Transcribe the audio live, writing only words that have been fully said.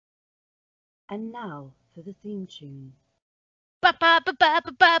And now for the theme tune. Forget about the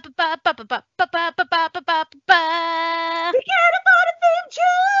theme tune!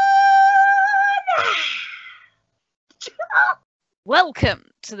 Welcome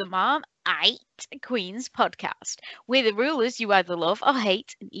to the Mom Eight Queens podcast. We're the rulers you either love or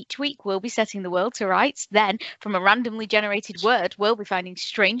hate, and each week we'll be setting the world to rights. Then, from a randomly generated word, we'll be finding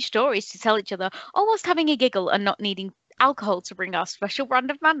strange stories to tell each other, almost having a giggle and not needing alcohol to bring our special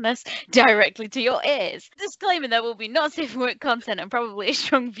brand of madness directly to your ears. Disclaimer, there will be no safe word content and probably a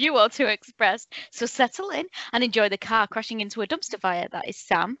strong view or two expressed, so settle in and enjoy the car crashing into a dumpster fire. That is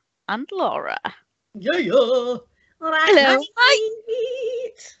Sam and Laura. Yeah. Hello.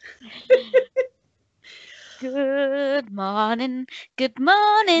 Good morning. Good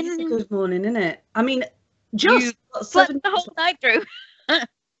morning. It's a good morning, isn't it? I mean, You just got slept 7 the whole night through.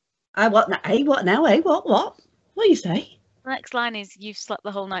 What now? Hey, what now? Hey, what? What do you say? Next line is you've slept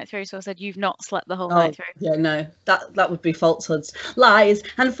the whole night through, so I said you've not slept the whole Oh, night through. yeah, no, that would be falsehoods, lies,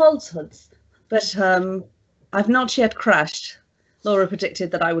 and falsehoods. But I've not yet crashed. Laura predicted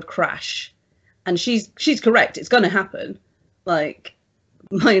that I would crash, and she's correct. It's going to happen. Like,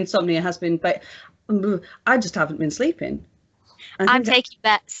 my insomnia has been, but I just haven't been sleeping. I'm taking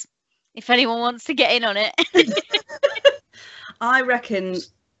bets. If anyone wants to get in on it. I reckon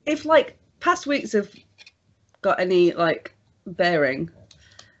if like past weeks have got any like bearing,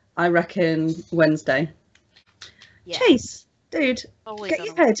 I reckon Wednesday. Yeah. Chase, dude, Always get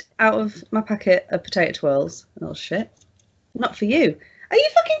your head out of my packet of potato twirls. Oh shit, not for you. Are you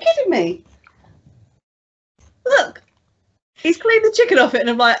fucking kidding me? Look, he's cleaned the chicken off it, and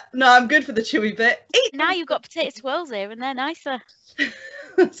I'm like, no, I'm good for the chewy bit. Eat now you've got potato swirls here, and they're nicer.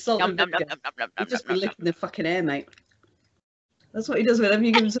 Salt and vinegar. You've just been licking the fucking air, mate. That's what he does whenever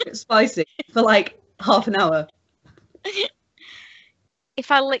you give him something spicy for like half an hour. If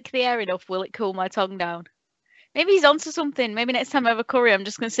I lick the air enough, will it cool my tongue down? Maybe he's onto something. Maybe next time I have a curry, I'm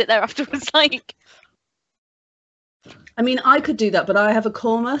just going to sit there afterwards like... I mean, I could do that, but I have a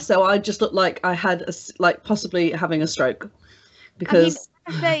coma, so I just look like I had, possibly having a stroke. Because...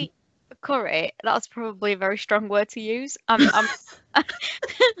 I mean, when I say curry, that's probably a very strong word to use.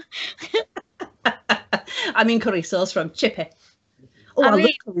 I mean curry sauce from Chippy. Oh, I love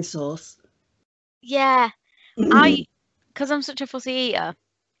curry sauce. Yeah. Because I'm such a fussy eater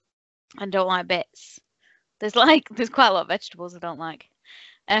and don't like bits. There's quite a lot of vegetables I don't like.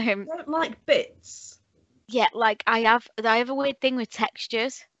 You don't like bits? Yeah, like I have a weird thing with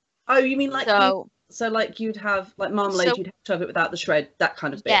textures. Oh, you mean like so like you'd have like marmalade, you'd have to have it without the shred, that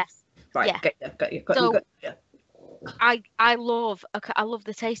kind of bit. Yes. Right, yeah. Got you. I love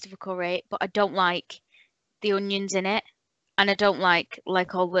the taste of a curry, but I don't like the onions in it, and I don't like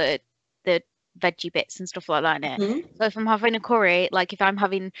all the veggie bits and stuff like that in it. Mm-hmm. So if I'm having a curry, like if I'm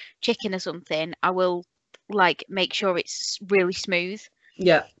having chicken or something, I will like make sure it's really smooth.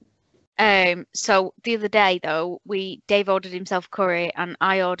 Yeah. So the other day though, Dave ordered himself curry, and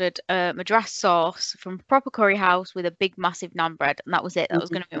I ordered a Madras sauce from Proper Curry House with a big massive naan bread, and that was it. That was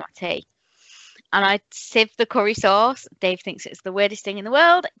going to be my tea. And I sieved the curry sauce. Dave thinks it's the weirdest thing in the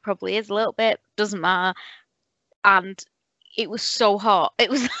world. It probably is a little bit. Doesn't matter. And it was so hot. It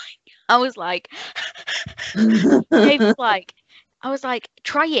was like, I was like, Dave was like, I was like,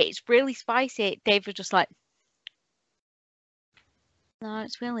 try it. It's really spicy. Dave was just like, no,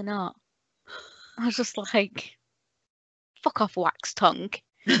 it's really not. I was just like, fuck off, wax tongue.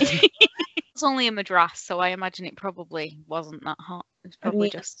 It's only a Madras, so I imagine it probably wasn't that hot. It's probably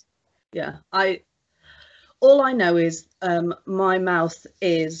just... Yeah, all I know is my mouth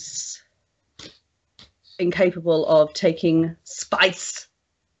is incapable of taking spice.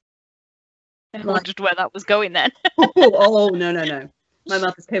 I wondered where that was going then. Oh, no. My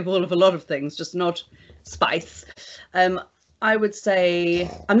mouth is capable of a lot of things, just not spice. I would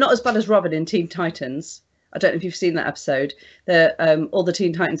say I'm not as bad as Robin in Teen Titans. I don't know if you've seen that episode. All the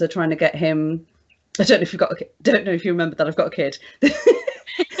Teen Titans are trying to get him. I don't know if you've got. Don't know if you remember that I've got a kid.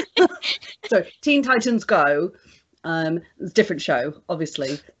 So Teen Titans Go. It's a different show,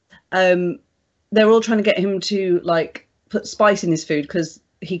 obviously. They're all trying to get him to like put spice in his food because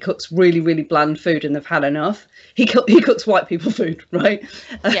he cooks really, really bland food, and they've had enough. He cooks white people food, right?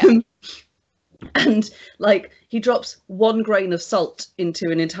 Yeah. And like he drops 1 grain of salt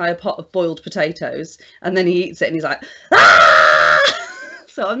into an entire pot of boiled potatoes, and then he eats it, and he's like, ah!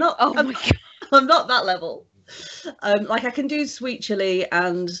 So I'm not. Oh my God. I'm not that level. Like I can do sweet chili,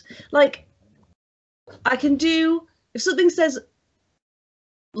 and like I can do if something says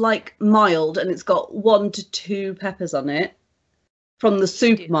like mild and it's got 1 to 2 peppers on it from the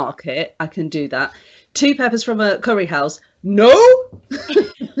supermarket, I can do that. 2 peppers from a curry house, no.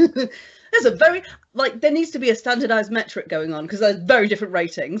 there's a very, like, there needs to be a standardized metric going on because there's very different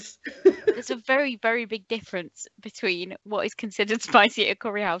ratings. There's a very, very big difference between what is considered spicy at a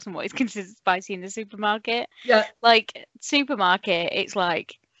curry house and what is considered spicy in the supermarket. Yeah. Like, supermarket, it's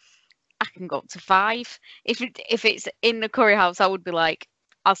like, I can go up to 5. If it's in the curry house, I would be like,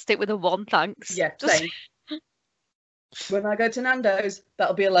 I'll stick with a 1, thanks. Yeah, same. When I go to Nando's,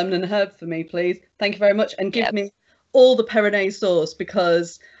 that'll be a lemon and herb for me, please. Thank you very much. And give me all the Perinay sauce,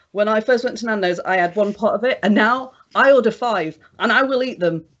 because when I first went to Nando's, I had 1 pot of it, and now I order 5, and I will eat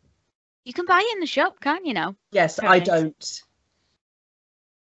them. You can buy it in the shop, can't you now? Yes, Perinay.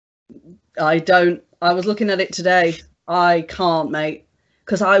 I don't. I was looking at it today. I can't, mate,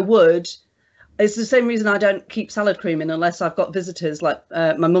 because I would. It's the same reason I don't keep salad cream in unless I've got visitors, like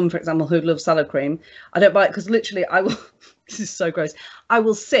my mum, for example, who loves salad cream. I don't buy it because literally I will. This is so gross. I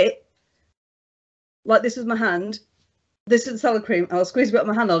will sit like this with my hand. This is the salad cream. I'll squeeze a bit on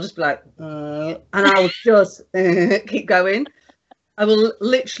my hand. I'll just be like, and I'll just keep going. I will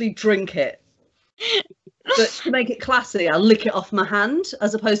literally drink it. But to make it classy, I'll lick it off my hand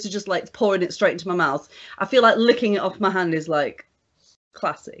as opposed to just like pouring it straight into my mouth. I feel like licking it off my hand is like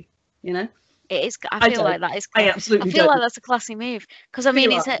classy, you know? It is. I feel like that is. I absolutely I feel don't. like that's a classy move because I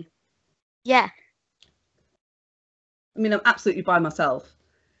mean, yeah. I mean, I'm absolutely by myself.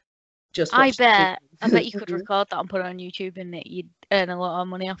 Just. I bet you could record that and put it on YouTube, and you'd earn a lot of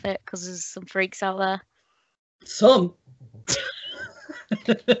money off it because there's some freaks out there. Some.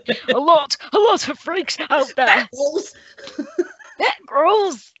 a lot of freaks out there.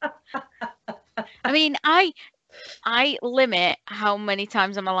 Gross. I mean, I limit how many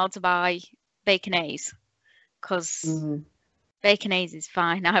times I'm allowed to buy Baconaise because Baconaise is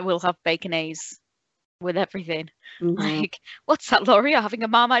fine. I will have Baconaise with everything. Like, what's that, Laurie? You're having a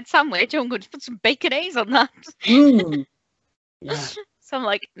Marmite sandwich? I'm going to put some Baconaise on that. Yeah. So I'm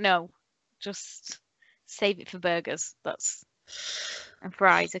like, no, just save it for burgers. And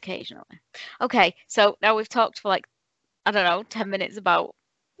fries occasionally. Okay, so now we've talked for like, I don't know, 10 minutes about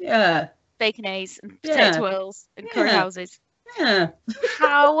Baconaise and potato twirls and curry houses. Yeah.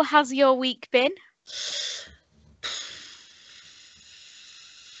 How has your week been?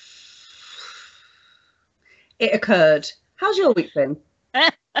 It occurred. How's your week been?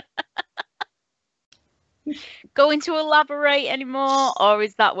 Going to elaborate anymore, or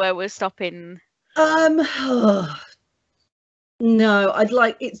is that where we're stopping? No,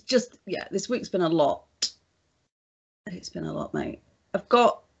 it's just, this week's been a lot. It's been a lot, mate. I've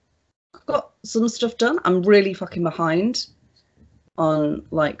got some stuff done. I'm really fucking behind on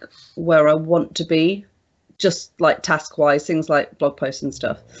like where I want to be, just like task wise, things like blog posts and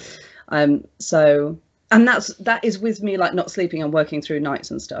stuff. So, and that is with me like not sleeping and working through nights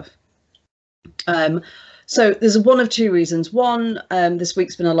and stuff. So there's one of 2 reasons. One, this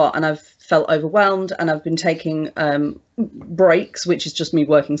week's been a lot and I've felt overwhelmed and I've been taking breaks, which is just me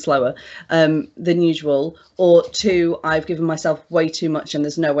working slower than usual. Or 2, I've given myself way too much and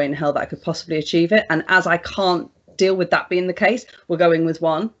there's no way in hell that I could possibly achieve it. And as I can't deal with that being the case, we're going with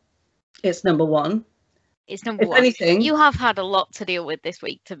 1. It's number 1. It's number 1. Anything, you have had a lot to deal with this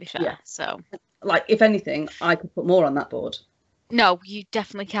week, to be fair. Yeah. So, like, if anything, I could put more on that board. No, you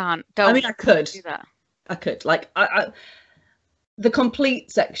definitely can't. I mean, I could do that. I could. Like, the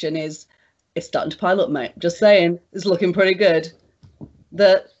complete section it's starting to pile up, mate. Just saying, it's looking pretty good.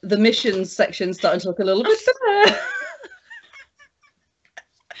 The missions section's starting to look a little bit better.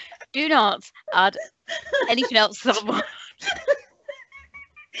 Do not add anything else to that board.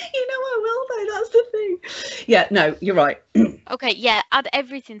 You know I will, though. That's the thing. Yeah, no, you're right. Okay, yeah, add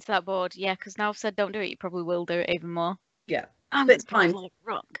everything to that board. Yeah, because now I've said don't do it, you probably will do it even more. Yeah, I'm but it's fine.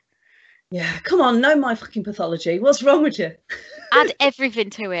 Wrong. Yeah, come on, know my fucking pathology. What's wrong with you? Add everything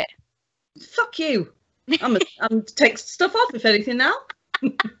to it. Fuck you. I'm take stuff off, if anything, now.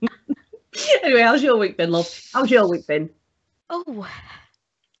 Anyway, how's your week been, love? How's your week been? Oh,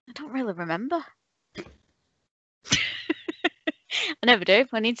 I don't really remember. I never do.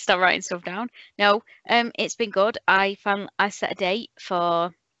 I need to start writing stuff down. No, it's been good. I set a date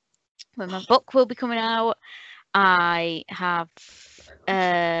for when my book will be coming out. I have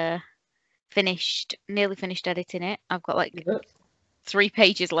nearly finished editing it. I've got like 3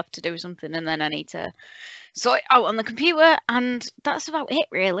 pages left to do something, and then I need to sort it out on the computer, and that's about it,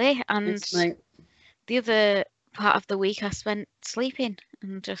 really. And the other part of the week I spent sleeping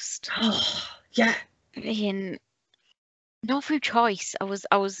and just being not through choice. I was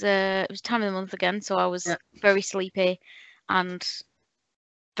it was time of the month again, so I was very sleepy and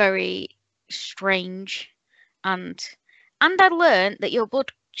very strange, and I learned that your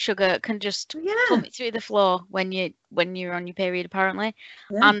blood sugar can just plummet through the floor when you're on your period, apparently.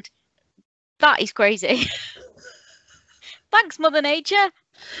 And That is crazy. Thanks, Mother Nature.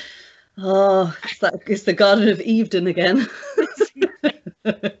 Oh, it's the Garden of Evedon again.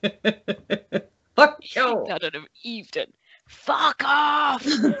 Fuck you. Garden of Evedon. Fuck off.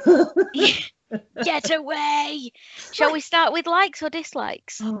 Get away. Shall we start with likes or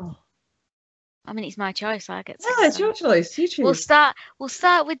dislikes? Oh. I mean, it's my choice. I get to Yeah, it's your choice. You choose. We'll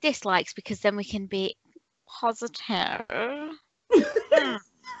start with dislikes because then we can be positive.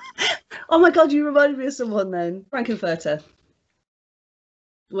 Oh my god, you reminded me of someone then. Frankenfurter.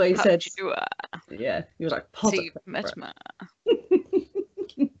 Where he said, yeah, he was like, positive.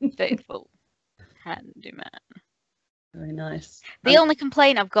 Faithful handyman. Very nice. The only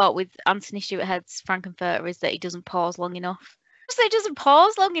complaint I've got with Anthony Stewart Head's Frankenfurter is that he doesn't pause long enough. Just he doesn't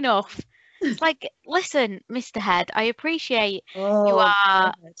pause long enough. It's like, listen, Mr. Head, I appreciate you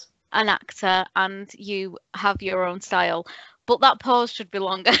are an actor and you have your own style, but that pause should be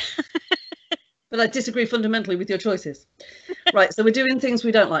longer. But I disagree fundamentally with your choices. Right, so we're doing things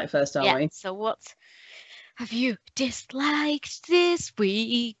we don't like first, aren't we? So what have you disliked this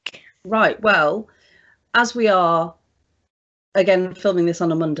week? Right, well, as we are, again, filming this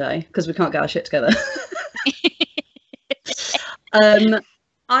on a Monday, because we can't get our shit together.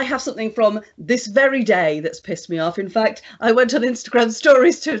 I have something from this very day that's pissed me off. In fact, I went on Instagram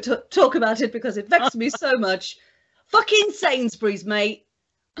stories to talk about it because it vexed me so much. Fucking Sainsbury's, mate.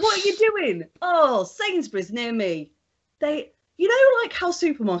 What are you doing? Oh, Sainsbury's near me. They, you know, like how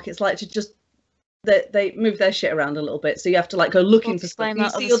supermarkets like to just, they move their shit around a little bit. So you have to like go looking for stuff. You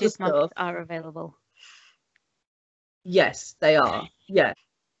see other stuff are available. Yes, they are. Yeah.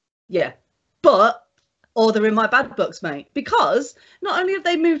 Yeah. But, or they're in my bad books, mate. Because not only have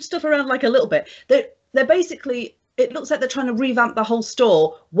they moved stuff around like a little bit, they're basically, it looks like they're trying to revamp the whole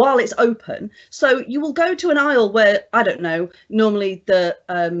store while it's open. So you will go to an aisle where, I don't know, normally the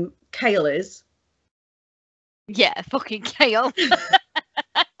kale is. Yeah, fucking kale.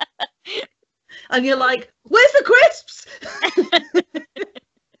 And you're like, where's the crisps?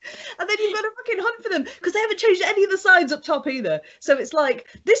 And then you've got to fucking hunt for them because they haven't changed any of the signs up top either. So it's like,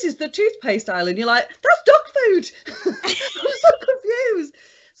 this is the toothpaste aisle. And you're like, that's dog food. I'm so confused.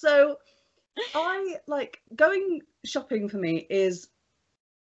 So I like going shopping for me is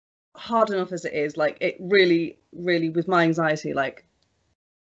hard enough as it is. Like it really, really with my anxiety, like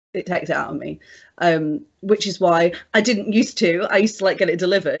it takes it out of me. Which is why I didn't used to. I used to like get it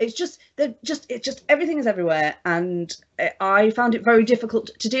delivered. It's just everything is everywhere, and I found it very difficult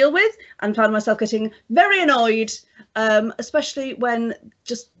to deal with, and found myself getting very annoyed, especially when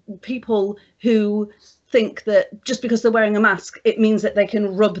just people who think that just because they're wearing a mask, it means that they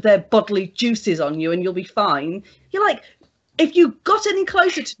can rub their bodily juices on you and you'll be fine. You're like, if you got any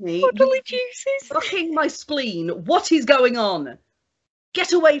closer to me, bodily juices, fucking my spleen. What is going on?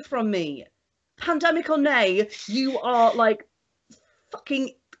 Get away from me. Pandemic or nay, you are like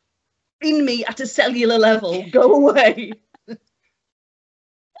fucking in me at a cellular level. Go away.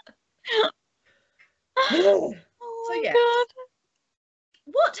 Oh my God.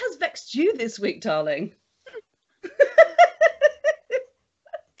 What has vexed you this week, darling?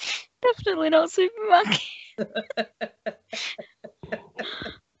 Definitely not supermarket.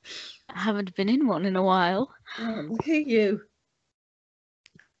 I haven't been in one in a while. Oh, look at you.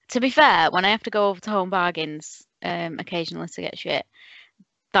 To be fair, when I have to go over to Home Bargains occasionally to get shit,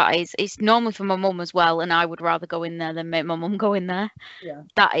 it's normally for my mum as well, and I would rather go in there than make my mum go in there. Yeah.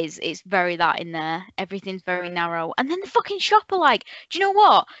 It's very that in there. Everything's very narrow. And then the fucking shop are like, do you know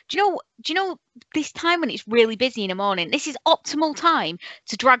what? Do you know this time when it's really busy in the morning, this is optimal time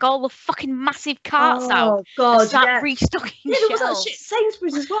to drag all the fucking massive carts out. Oh God, and start restocking there was shelves. that shit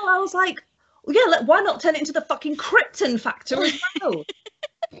Sainsbury's as well. I was like, well, yeah, why not turn it into the fucking Krypton factor as well?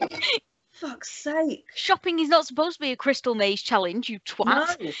 Fuck's sake. Shopping is not supposed to be a crystal maze challenge, you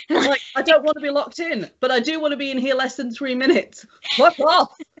twat. No. Like, I don't want to be locked in, but I do want to be in here less than 3 minutes. Fuck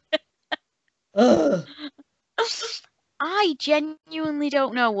off. Ugh. I genuinely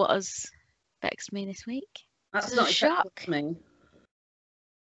don't know what has vexed me this week. That's not acceptable to me.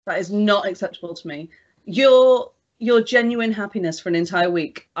 That is not acceptable to me. Your genuine happiness for an entire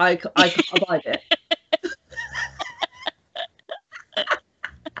week, I can't abide it.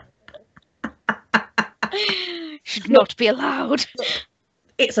 Should not be allowed.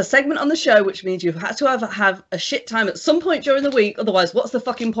 It's a segment on the show, which means you've had to have a shit time at some point during the week. Otherwise, what's the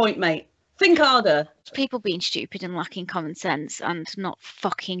fucking point, mate? Think harder. People being stupid and lacking common sense and not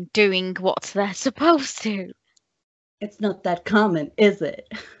fucking doing what they're supposed to. It's not that common, is it?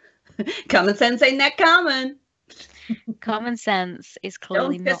 Common sense ain't that common. Common sense is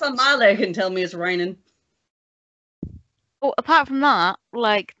clearly Don't not. piss on my leg and tell me it's raining. Well, apart from that,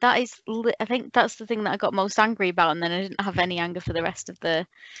 like that is, I think that's the thing that I got most angry about, and then I didn't have any anger for the rest of the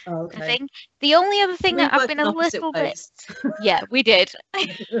Okay. thing. The only other thing We that I've work been in a opposite little bit, ways. yeah, we did.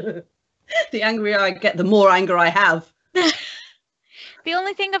 The angrier I get, the more anger I have. The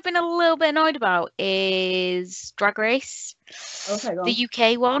only thing I've been a little bit annoyed about is Drag Race, Okay, go on. the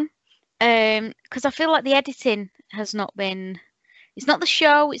UK one, because I feel like the editing has not been. It's not the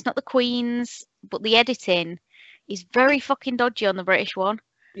show, it's not the Queens, but the editing is very fucking dodgy on the British one.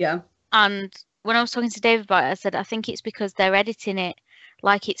 Yeah. And when I was talking to David about it, I said I think it's because they're editing it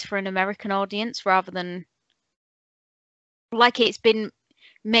like it's for an American audience rather than like it's been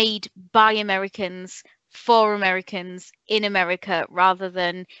made by Americans for Americans in America rather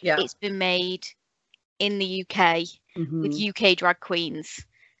than Yeah. it's been made in the UK Mhm. with UK drag queens.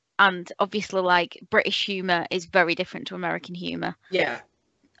 And obviously, like, British humour is very different to American humour. Yeah.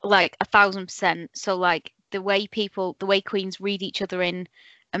 Like 1,000%. So, like, the way queens read each other in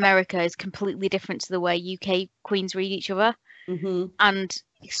America is completely different to the way UK queens read each other. Mhm. And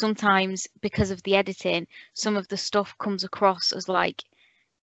sometimes, because of the editing, some of the stuff comes across as like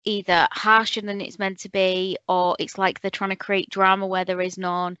either harsher than it's meant to be, or it's like they're trying to create drama where there is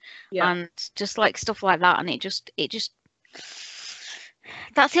none, Yeah. and just like stuff like that. And it just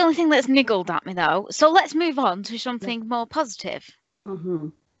that's the only thing that's niggled at me though. So let's move on to something more positive.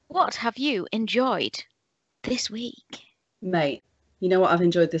 Mhm. What have you enjoyed this week? Mate, you know what I've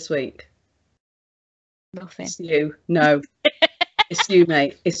enjoyed this week? Nothing. It's you. No. It's you,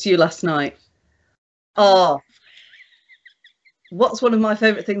 mate. It's you last night. Oh. What's one of my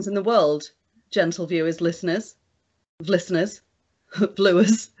favourite things in the world, gentle viewers, listeners, bluers?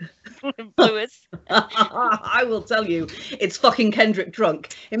 Bluers. I will tell you, it's fucking Kendrick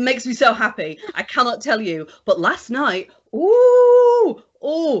drunk. It makes me so happy. I cannot tell you. But last night, we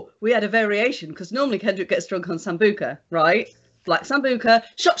had a variation because normally Kendrick gets drunk on Sambuca, right? Like Sambuca,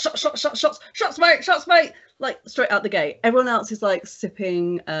 shots, mate, like straight out the gate. Everyone else is like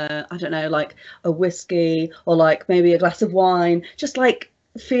sipping, I don't know, like a whiskey or like maybe a glass of wine, just like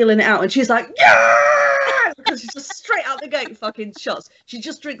feeling it out. And she's like, yeah, because she's just straight out the gate, fucking shots. She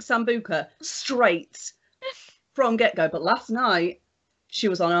just drinks Sambuca straight from get-go. But last night she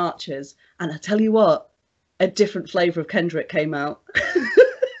was on Archers, and I tell you what, a different flavour of Kendrick came out.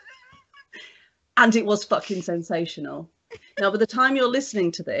 And it was fucking sensational. Now, by the time you're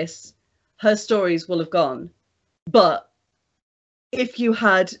listening to this, her stories will have gone. But if you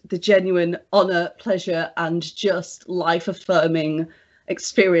had the genuine honour, pleasure, and just life-affirming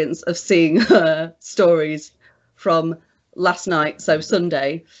experience of seeing her stories from last night, so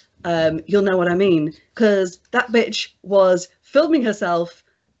Sunday, you'll know what I mean. Because that bitch was filming herself,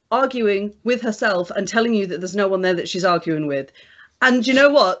 arguing with herself, and telling you that there's no one there that she's arguing with. And do you know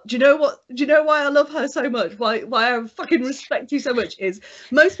what? Do you know why I love her so much? Why I fucking respect you so much is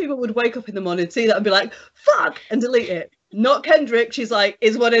most people would wake up in the morning, see that and be like, fuck, and delete it. Not Kendrick. She's like,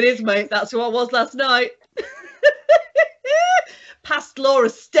 is what it is, mate. That's who I was last night. Past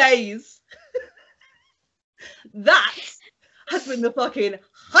Laura stays. That has been the fucking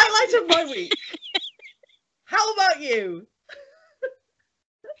highlight of my week. How about you?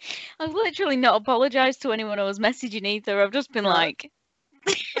 I've literally not apologised to anyone I was messaging either. I've just been like,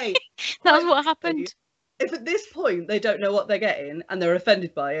 hey, that's what happened. If at this point they don't know what they're getting and they're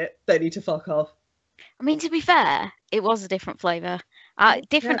offended by it, they need to fuck off. I mean, to be fair, it was a different flavour.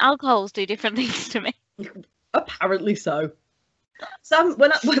 Different alcohols do different things to me. Apparently so. Sam,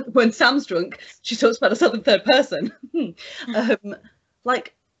 when Sam's drunk, she talks about herself in third person.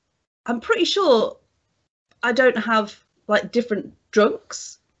 Like, I'm pretty sure I don't have like different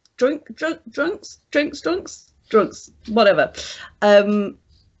drunks, whatever.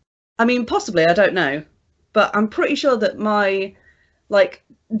 I mean, possibly, I don't know, but I'm pretty sure that my like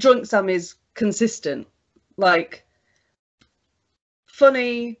drunk Sam is consistent, like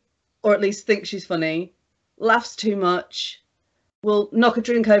funny, or at least thinks she's funny, laughs too much, will knock a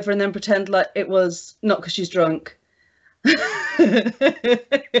drink over and then pretend like it was not because she's drunk.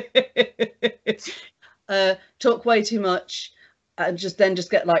 Talk way too much and just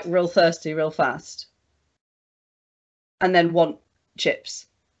get like real thirsty real fast and then want chips.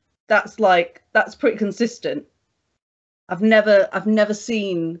 That's pretty consistent. I've never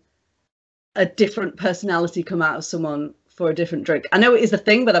seen a different personality come out of someone for a different drink. I know it is a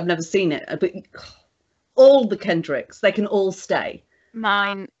thing, but I've never seen it. But all the Kendricks, they can all stay.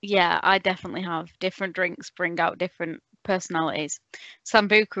 Mine, yeah, I definitely have. Different drinks bring out different personalities.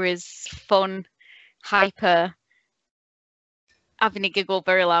 Sambuca is fun, hyper, having a giggle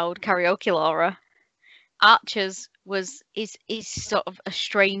very loud, karaoke Laura. Archers is sort of a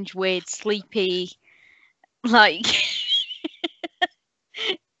strange, weird, sleepy, like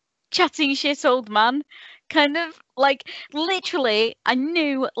chatting shit old man. Kind of like literally, I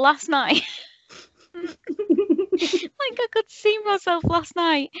knew last night. Like I could see myself last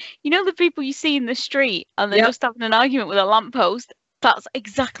night. You know the people you see in the street and they're Yep. just having an argument with a lamppost? That's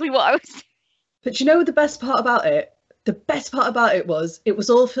exactly what I was doing. But you know the best part about it? The best part about it was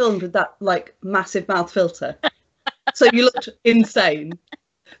all filmed with that like massive mouth filter. So you looked insane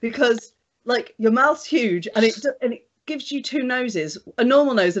because like your mouth's huge and it gives you two noses, a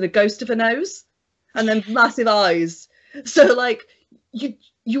normal nose and a ghost of a nose, and then massive eyes. So like you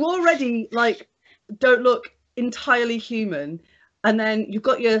already like don't look entirely human, and then you've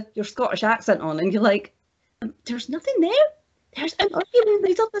got your Scottish accent on and you're like, there's nothing there. There's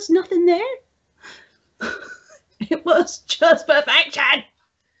nothing there. It was just perfection.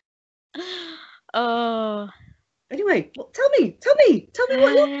 Oh. Anyway, well, tell me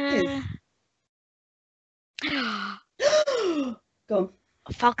what yours is. Go on.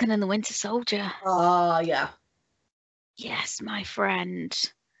 Falcon and the Winter Soldier. Ah, yeah. Yes, my friend.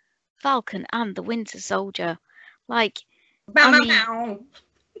 Falcon and the Winter Soldier. Like, Bow, I mean, bow.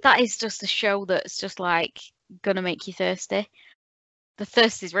 that is just a show that's just like gonna make you thirsty. The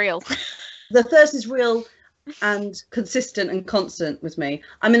thirst is real. The thirst is real and consistent and constant with me.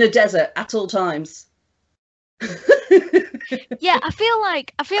 I'm in a desert at all times. Yeah, I feel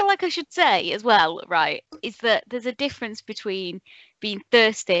like I should say as well, right, is that there's a difference between being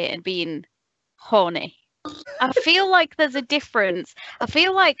thirsty and being horny. I feel like there's a difference. I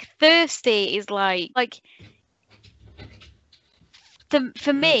feel like thirsty is like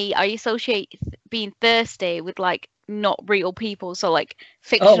for me, I associate being thirsty with like not real people, so like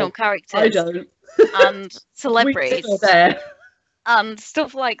fictional characters. I don't. And celebrities there. and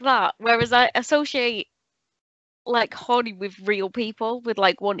stuff like that. Whereas I associate like horny with real people, with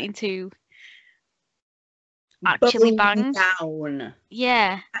like wanting to actually bang. Down.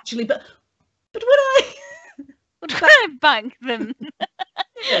 Yeah. Actually, but would I? Would I bang them?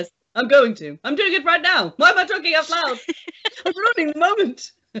 Yes, I'm going to. I'm doing it right now. Why am I talking out loud? I'm running the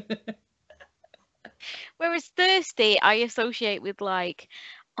moment. Whereas thirsty, I associate with like,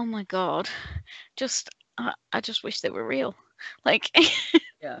 oh my god, I just wish they were real. Like.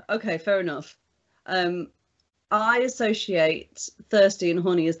 Yeah. Okay. Fair enough. I associate thirsty and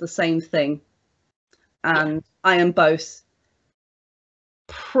horny as the same thing, and I am both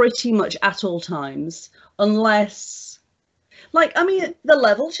pretty much at all times, unless, like, I mean, the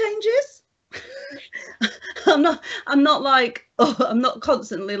level changes. I'm not like, oh, I'm not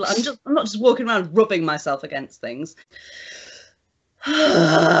constantly. I'm not just walking around rubbing myself against things.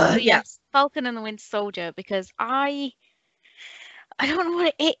 Yes, Falcon and the Winter Soldier, because I don't know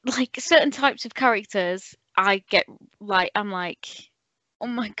what it like certain types of characters. I get like, I'm like, oh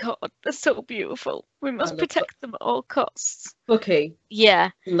my god, they're so beautiful. We must protect them at all costs. Bucky. Yeah.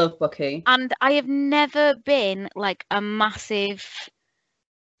 Love Bucky. And I have never been like a massive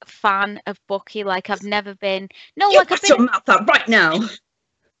fan of Bucky. Like I've never been. No, you like I've been. Your mouth out right now.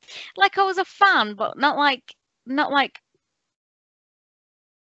 Like I was a fan, but not like.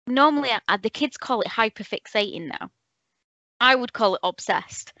 Normally, the kids call it hyperfixating now. I would call it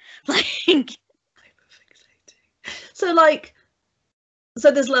obsessed. Like. So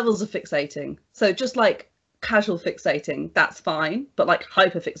there's levels of fixating. So just like casual fixating, that's fine, but like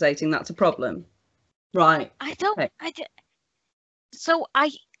hyperfixating, that's a problem, right? I don't. Okay. So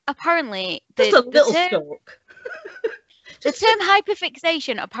apparently just a little stalk. The term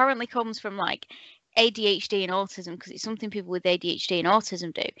hyperfixation apparently comes from like ADHD and autism, because it's something people with ADHD and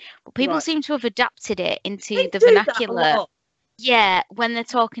autism do. But people seem to have adapted it into the vernacular. Yeah, when they're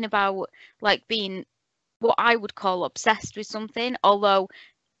talking about like being what I would call obsessed with something, although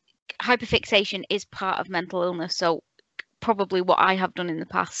hyperfixation is part of mental illness. So probably what I have done in the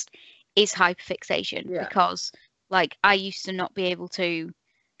past is hyperfixation, because like I used to not be able to,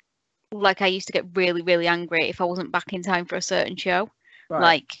 like I used to get really, really angry if I wasn't back in time for a certain show.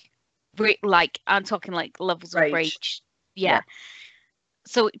 Right. Like I'm talking like levels of rage. Yeah.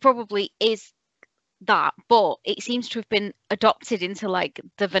 So it probably is that, but it seems to have been adopted into like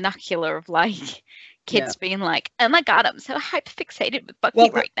the vernacular of like kids being like, oh my god, I'm so hyperfixated with Bucky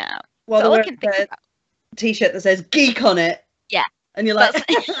right now. Well, all I can think about. T-shirt that says geek on it. Yeah. And you're like,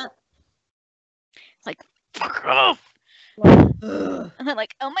 it's like, fuck off. And they're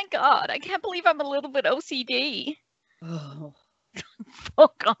like, oh my god, I can't believe I'm a little bit OCD. Oh.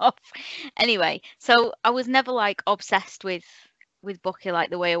 Fuck off. Anyway, so I was never like obsessed with Bucky like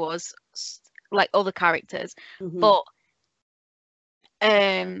the way I was like other characters. But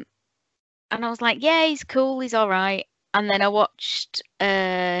and I was like, yeah, he's cool, he's all right. And then I watched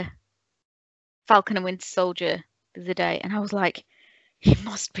Falcon and Winter Soldier the other day, and I was like, He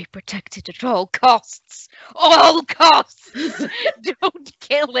must be protected at all costs. All costs! Don't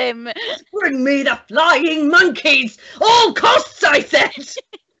kill him. Bring me the flying monkeys! All costs, I said!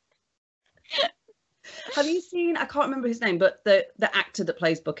 Have you seen, I can't remember his name, but the actor that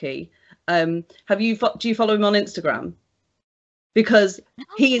plays Bucky, do you follow him on Instagram? Because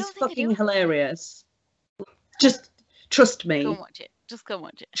he is fucking hilarious. Just trust me. Go and watch it. Just go and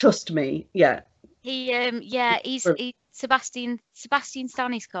watch it. Trust me, yeah. He's Sebastian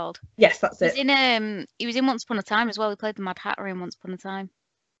Stan, he's called. Yes, that's it. He was in Once Upon a Time as well. He played the Mad Hatter in Once Upon a Time.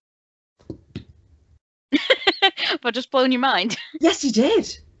 Have I just blown your mind? Yes, he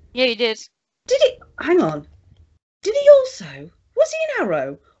did. Yeah, he did. Did he? Hang on. Did he also? Was he in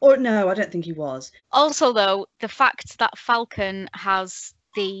Arrow? Or no, I don't think he was. Also, though, the fact that Falcon has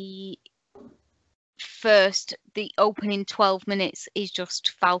the opening 12 minutes is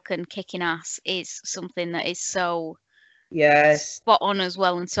just Falcon kicking ass is something that is so spot on as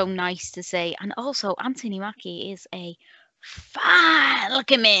well, and so nice to see. And also, Anthony Mackie is a fine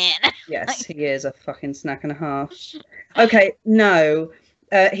looking man. Yes, he is a fucking snack and a half. Okay, no.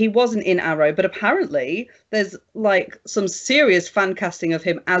 He wasn't in Arrow, but apparently there's like some serious fan casting of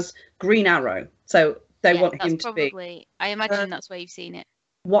him as Green Arrow. So they want him to be. I imagine that's where you've seen it.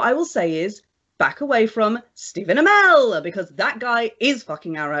 What I will say is back away from Stephen Amell, because that guy is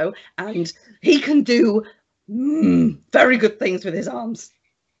fucking Arrow and he can do very good things with his arms.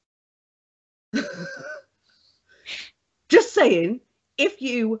 Just saying, if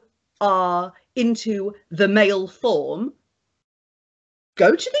you are into the male form,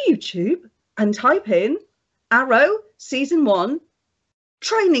 go to the YouTube and type in Arrow Season 1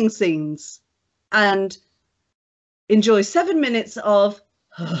 training scenes and enjoy 7 minutes of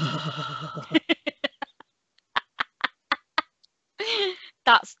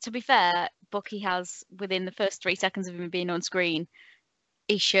That's, to be fair, Bucky has, within the first 3 seconds of him being on screen,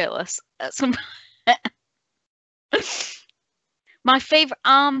 he's shirtless at some My favourite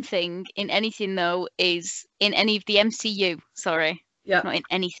arm thing in anything, though, is in any of the MCU. Sorry. Yeah. Not in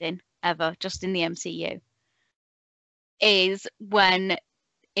anything, ever. Just in the MCU. Is when,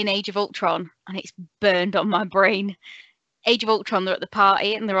 in Age of Ultron, and it's burned on my brain, Age of Ultron, they're at the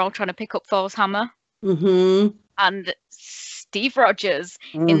party, and they're all trying to pick up Thor's hammer. Mm-hmm. And Steve Rogers,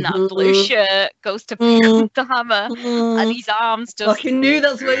 in that blue shirt, goes to pick up the hammer, and his arms just... Fucking knew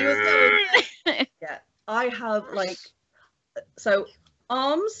that's where you were going. Yeah. I have, like... So,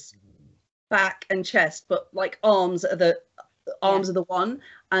 arms, back, and chest, but, like, arms are the one.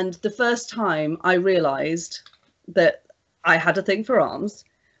 And the first time I realised that I had a thing for arms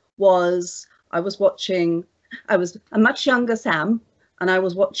was I was a much younger Sam, and I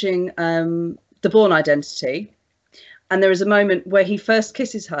was watching The Bourne Identity, and there is a moment where he first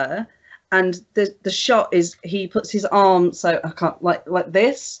kisses her, and the shot is he puts his arm, so I can't, like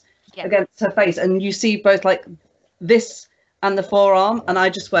this against her face, and you see both like this and the forearm, and I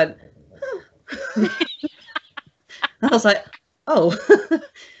just went I was like, oh,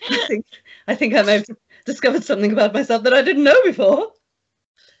 I think I may have discovered something about myself that I didn't know before.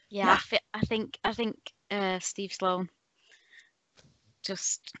 Yeah, I think Steve Sloan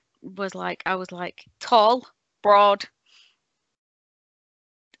just was like, I was like, tall, broad,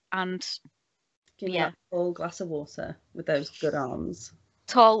 and give me a full glass of water with those good arms.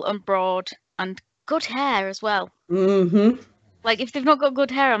 Tall and broad and good hair as well. Mm-hmm. Like, if they've not got good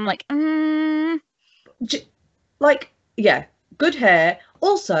hair, I'm like, Like, yeah, good hair.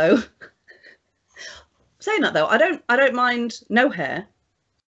 Also, saying that though, I don't mind no hair.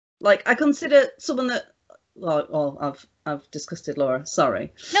 Like, I consider someone that. Well, I've disgusted Laura.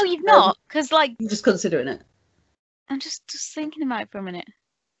 Sorry. No, you've not, because like I'm just considering it. I'm just thinking about it for a minute.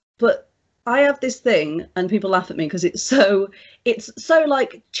 But I have this thing, and people laugh at me because it's so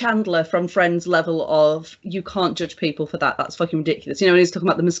like Chandler from Friends level of you can't judge people for that. That's fucking ridiculous. You know, when he's talking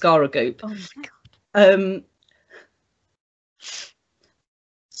about the mascara goop. Oh my god.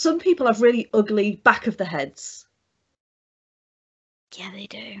 Some people have really ugly back of the heads. Yeah, they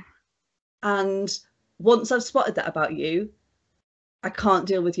do. And once I've spotted that about you, I can't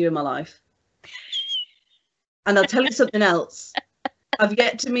deal with you in my life. And I'll tell you something else. I've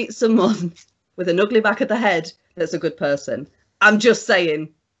yet to meet someone with an ugly back of the head that's a good person. I'm just saying.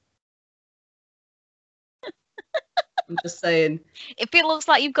 I'm just saying. If it looks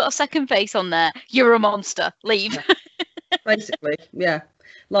like you've got a second face on there, you're a monster. Leave. Yeah. Basically, yeah.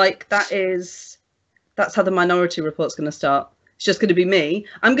 Like, that's how the Minority Report's going to start. It's just going to be me.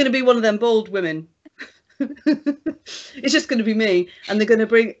 I'm going to be one of them bald women. It's just going to be me. And they're going to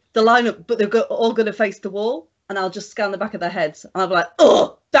bring the lineup, but they're all going to face the wall. And I'll just scan the back of their heads. And I'll be like,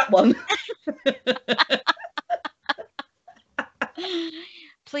 oh, that one.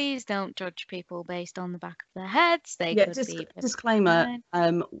 Please don't judge people based on the back of their heads. They Yeah, could be disclaimer.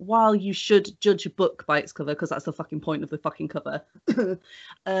 While you should judge a book by its cover, because that's the fucking point of the fucking cover,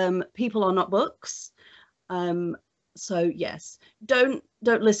 people are not books. So yes, don't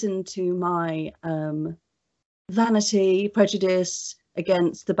listen to my vanity, prejudice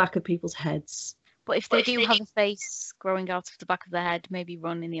against the back of people's heads. But if they do have a face growing out of the back of their head, maybe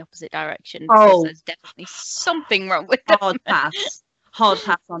run in the opposite direction. Oh, because there's definitely something wrong with them. Hard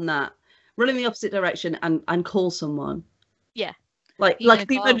pass on that. Run in the opposite direction and call someone. Yeah. Like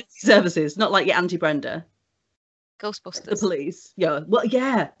the emergency services, not like your Auntie Brenda. Ghostbusters. The police. Yeah. Well,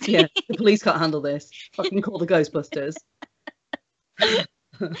 yeah. The police can't handle this. Fucking call the Ghostbusters.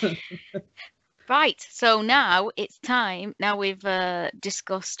 Right. So now it's time. Now we've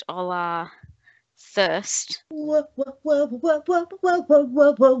discussed all our thirst. Word of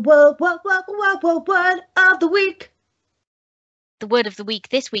the week. The word of the week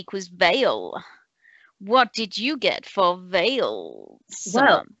this week was veil. What did you get for veil,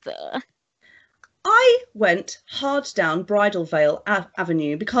 Samantha? Well, I went hard down Bridal Veil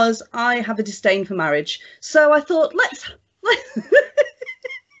Avenue because I have a disdain for marriage. So I thought, let's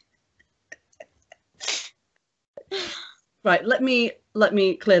right, let me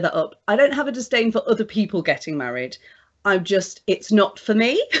clear that up. I don't have a disdain for other people getting married. It's not for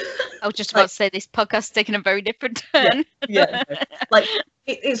me. I was just about to say this podcast's taking a very different turn. Yeah. Like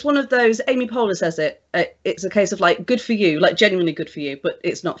it's one of those, Amy Poehler says it, it's a case of like, good for you, like genuinely good for you, but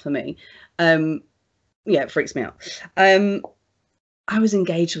it's not for me. Yeah, it freaks me out. I was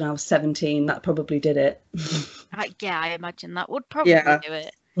engaged when I was 17. That probably did it. Yeah, I imagine that would probably do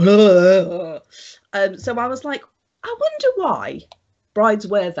it. So I was like, I wonder why brides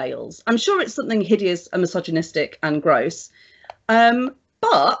wear veils. I'm sure it's something hideous and misogynistic and gross.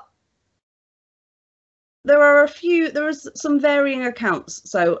 But there are some varying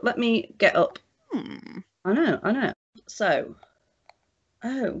accounts. So let me get up. I know. So,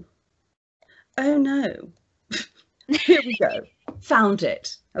 oh no. Here we go. Found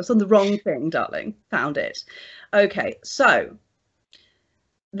it. I was on the wrong thing, darling. Found it. Okay, so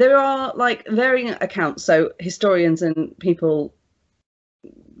there are like varying accounts. So historians and people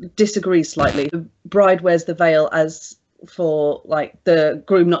disagree slightly. The bride wears the veil as for like the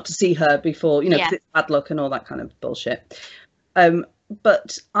groom not to see her before, because it's bad luck and all that kind of bullshit.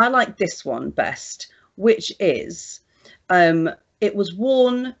 But I like this one best, which is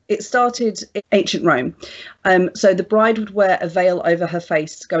it started in ancient Rome. So the bride would wear a veil over her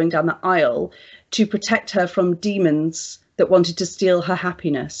face going down the aisle to protect her from demons that wanted to steal her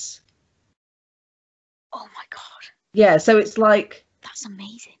happiness. Oh my God. Yeah, so it's like... That's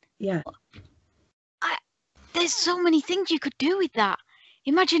amazing. Yeah. There's so many things you could do with that.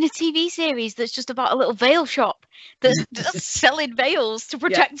 Imagine a TV series that's just about a little veil shop that's just selling veils to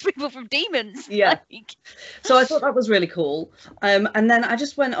protect people from demons. Yeah. So I thought that was really cool. And then I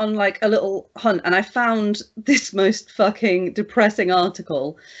just went on like a little hunt and I found this most fucking depressing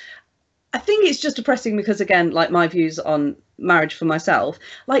article. I think it's just depressing because, again, like my views on marriage for myself.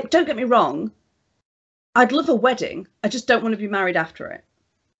 Like, don't get me wrong. I'd love a wedding. I just don't want to be married after it.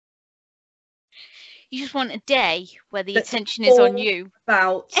 You just want a day where the attention is on you.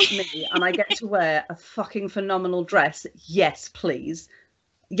 About me, and I get to wear a fucking phenomenal dress. Yes, please.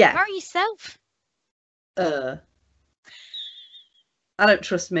 Yeah. Marry yourself. I don't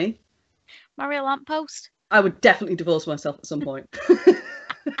trust me. Marry a lamppost. I would definitely divorce myself at some point.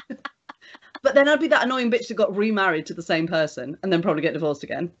 But then I'd be that annoying bitch that got remarried to the same person and then probably get divorced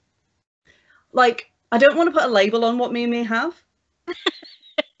again. Like, I don't want to put a label on what me and me have.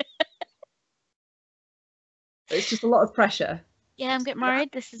 It's just a lot of pressure. Yeah, I'm getting married.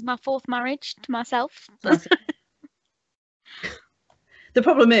 This is my 4th marriage to myself. The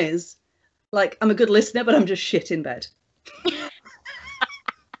problem is, like, I'm a good listener, but I'm just shit in bed.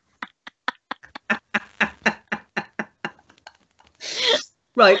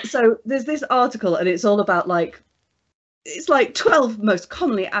 Right, so there's this article and it's all about like, it's like 12 most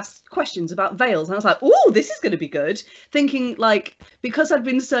commonly asked questions about veils. And I was like, oh, this is going to be good. Thinking like, because I'd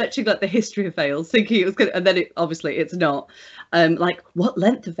been searching like the history of veils, thinking it was good. And then obviously it's not. Like, what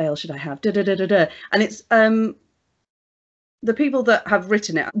length of veil should I have? And it's the people that have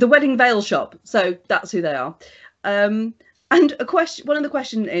written it, the Wedding Veil Shop. So that's who they are. And one of the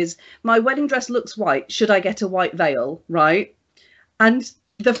questions is, my wedding dress looks white. Should I get a white veil? Right. And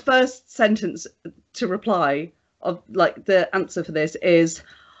the first sentence to reply of like the answer for this is,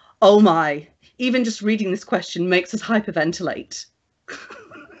 oh my, even just reading this question makes us hyperventilate.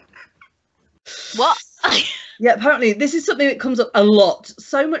 What? Yeah, apparently this is something that comes up a lot.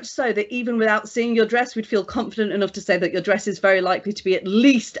 So much so that even without seeing your dress, we'd feel confident enough to say that your dress is very likely to be at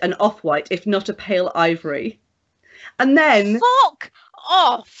least an off-white, if not a pale ivory. And then... Fuck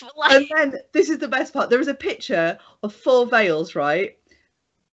off! And then, this is the best part. There is a picture of 4 veils, right?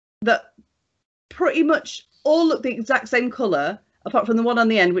 That pretty much all look the exact same colour, apart from the one on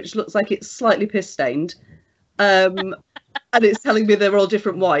the end, which looks like it's slightly piss-stained. And it's telling me they're all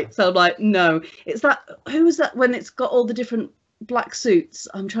different white. So I'm like, no. It's that, who is that when it's got all the different black suits?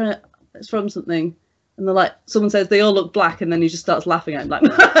 It's from something. And they're like, someone says they all look black, and then he just starts laughing at him like,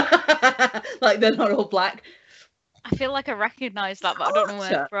 like they're not all black. I feel like I recognise that, but I don't know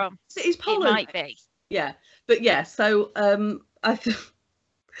where it's from. It's Poland. It might be. Yeah. But yeah, so I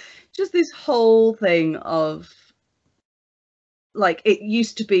just this whole thing of, like, it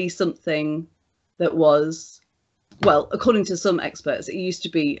used to be something that was, well, according to some experts, it used to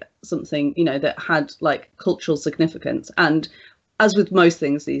be something, you know, that had like cultural significance. And as with most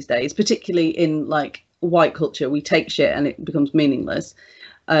things these days, particularly in like white culture, we take shit and it becomes meaningless.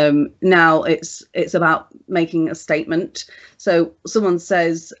 Now it's about making a statement. So someone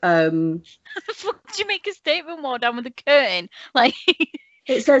says, how the fuck did you make a statement more down with the curtain? Like,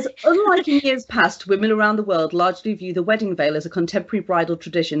 it says, unlike in years past, women around the world largely view the wedding veil as a contemporary bridal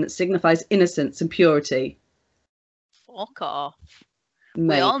tradition that signifies innocence and purity. Fuck off.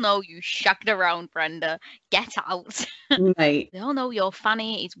 Mate. We all know you shagged around, Brenda. Get out. Mate. We all know your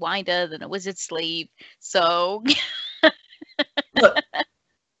fanny is wider than a wizard's sleeve. So look,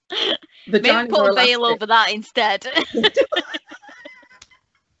 maybe put a veil over that instead.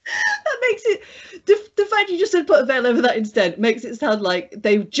 That makes it, the fact you just said put a veil over that instead makes it sound like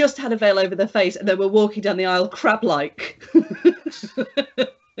they've just had a veil over their face and they were walking down the aisle crab-like.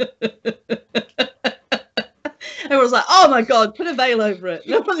 Everyone's like, oh my god, put a veil over it.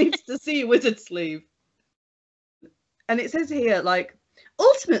 No one needs to see your wizard sleeve. And it says here, like,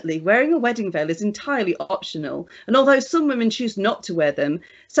 ultimately, wearing a wedding veil is entirely optional. And although some women choose not to wear them,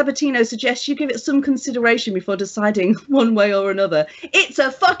 Sabatino suggests you give it some consideration before deciding one way or another. It's a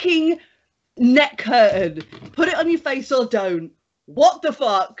fucking neck curtain. Put it on your face or don't. What the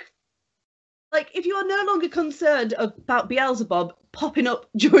fuck? Like, if you are no longer concerned about Beelzebub popping up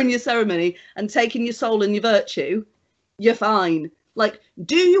during your ceremony and taking your soul and your virtue, you're fine. Like,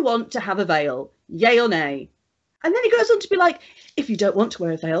 do you want to have a veil? Yay or nay? And then he goes on to be like, if you don't want to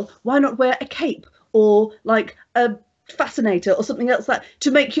wear a veil, why not wear a cape or like a fascinator or something else like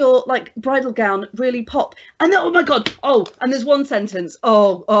to make your like bridal gown really pop? And then, oh my god, oh, and there's one sentence,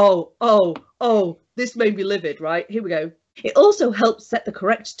 this made me livid, right? Here we go. It also helps set the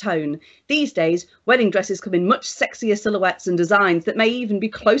correct tone. These days, wedding dresses come in much sexier silhouettes and designs that may even be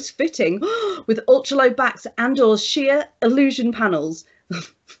close-fitting, with ultra-low backs and/or sheer illusion panels.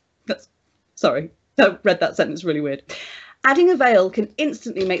 Sorry, I read that sentence really weird. Adding a veil can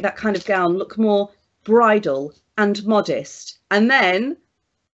instantly make that kind of gown look more bridal and modest. And then,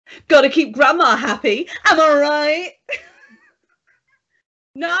 gotta keep grandma happy. Am I right?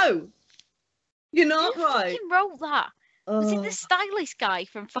 No, you're not right. Who wrote that? Was it the stylist guy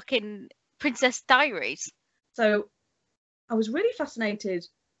from fucking Princess Diaries? So I was really fascinated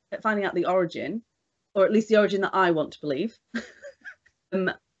at finding out the origin, or at least the origin that I want to believe.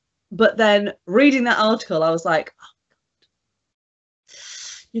 But then reading that article, I was like, oh, God.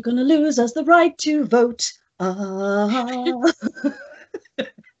 You're going to lose us the right to vote.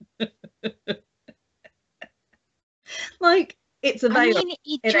 Like, it's a veil. I mean,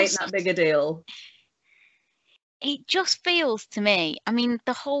 it ain't that big a deal. It just feels to me, I mean,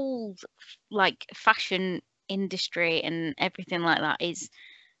 the whole like fashion industry and everything like that is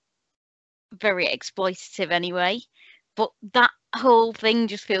very exploitative anyway. But that whole thing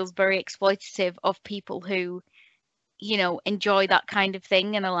just feels very exploitative of people who, you know, enjoy that kind of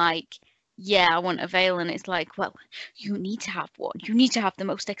thing and are like, yeah, I want a veil. And it's like, well, you need to have one. You need to have the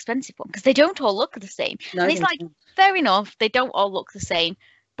most expensive one because they don't all look the same. No, and it's like, fair enough, they don't all look the same.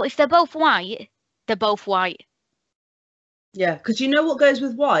 But if they're both white, they're both white. Yeah, because you know what goes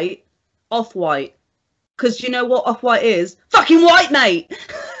with white? Off-white. Because you know what off-white is? Fucking white, mate!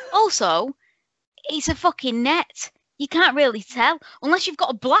 Also, it's a fucking net. You can't really tell. Unless you've got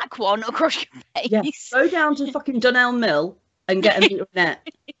a black one across your face. Yeah, go down to fucking Dunelm Mill and get a meter net.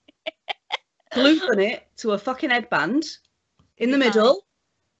 Glue gun it to a fucking headband in the middle.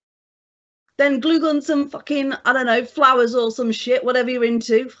 Then glue gun some fucking, I don't know, flowers or some shit, whatever you're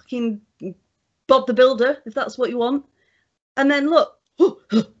into. Fucking Bob the Builder, if that's what you want. And then look,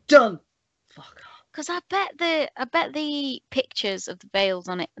 done. Fuck off. Because I bet the pictures of the veils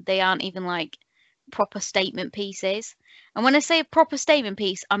on it, they aren't even like proper statement pieces. And when I say a proper statement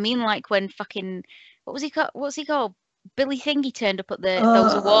piece, I mean like when fucking what was he called? What's he called? Billy Thingy turned up at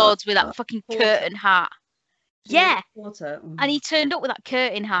those awards with that fucking curtain hat. Yeah, and he turned up with that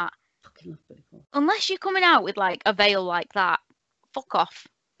curtain hat. Fucking love Billy Porter. Unless you're coming out with like a veil like that, fuck off.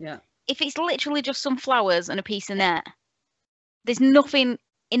 Yeah. If it's literally just some flowers and a piece of net, there's nothing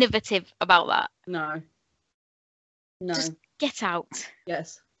innovative about that. No. Just get out.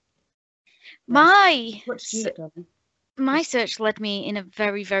 Yes. My What did you get, darling? My search led me in a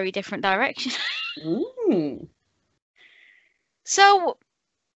very, very different direction. So,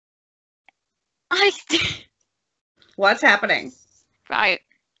 What's happening? Right.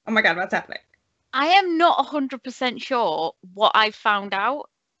 Oh my God, what's happening? I am not 100% sure what I found out.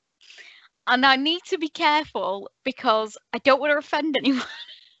 And I need to be careful because I don't want to offend anyone.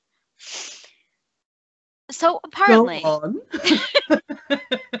 So apparently... Go on.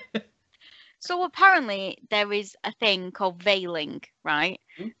 So apparently there is a thing called veiling, right?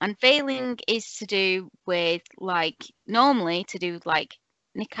 And veiling is to do with normally to do with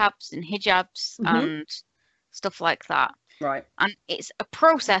niqabs and hijabs and stuff like that. Right. And it's a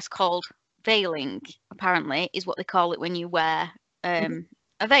process called veiling, apparently, is what they call it when you wear a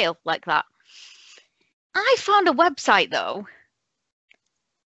veil like that. I found a website though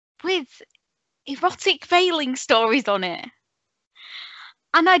with erotic veiling stories on it.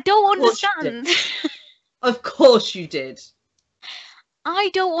 And I don't understand. Of course you did. I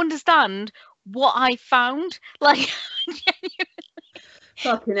don't understand what I found. Like, genuinely.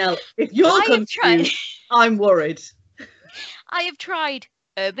 Fucking hell. If you're confused, I'm worried. I have tried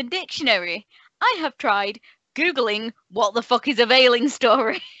Urban Dictionary. I have tried Googling what the fuck is a veiling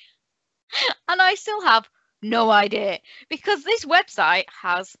story. And I still have no idea. Because this website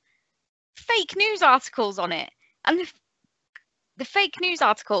has fake news articles on it. And the fake news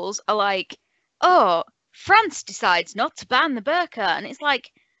articles are like, oh, France decides not to ban the burqa. And it's like,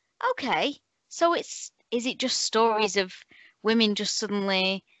 okay, so is it just stories of women just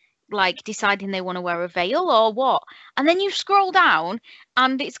suddenly deciding they want to wear a veil or what? And then you scroll down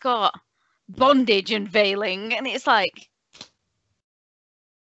and it's got bondage and veiling. And it's like,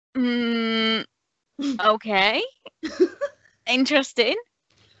 okay, interesting.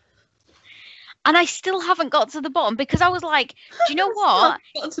 And I still haven't got to the bottom because I was like, do you know what?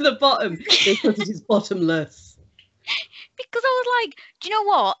 Got to the bottom because it is bottomless. Because I was like, do you know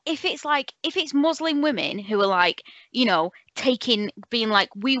what? If it's Muslim women who are being like,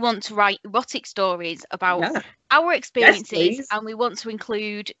 we want to write erotic stories about our experiences and we want to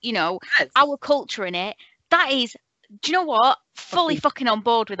include, our culture in it. That is, do you know what? Fully fucking on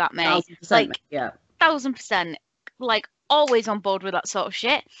board with that, mate. 1000%, yeah. 1000%. Always on board with that sort of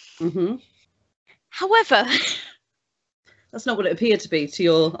shit. Mm-hmm. However, that's not what it appeared to be to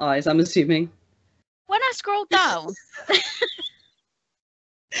your eyes, I'm assuming. When I scrolled down,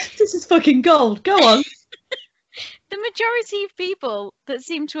 this is fucking gold. Go on. The majority of people that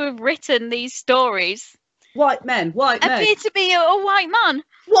seem to have written these stories, white men, appear to be a white man.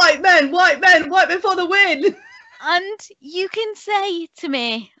 White men for the win. And you can say to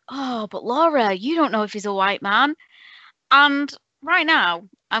me, oh, but Laura, you don't know if he's a white man. And right now,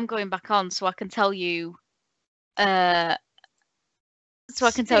 I'm going back on so I can tell you. What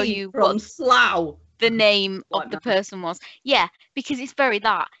Slough. The name of the person was. Yeah, because it's very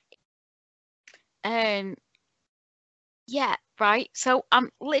that. Yeah, right. So I'm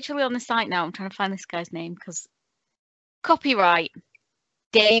literally on the site now. I'm trying to find this guy's name because copyright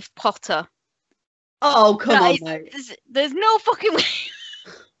Dave Potter. Oh, come on, mate. There's no fucking way.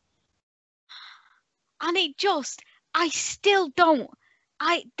 And I still don't.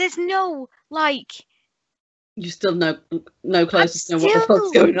 There's no You still no closer to know what the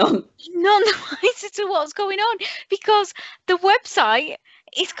fuck's going on. None the wiser to what's going on because the website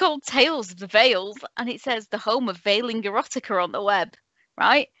is called Tales of the Veils and it says the home of veiling erotica on the web,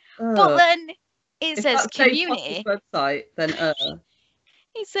 right? But then it says community. Website, then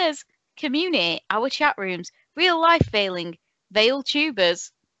It says community, our chat rooms, real life veiling, veil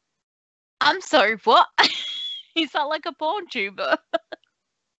tubers. I'm sorry, what? Is that like a porn tuber?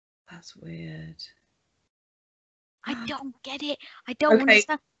 That's weird. I don't get it. I don't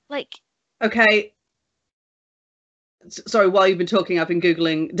understand. Okay. Sorry, while you've been talking, I've been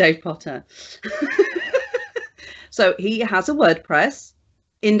Googling Dave Potter. So he has a WordPress,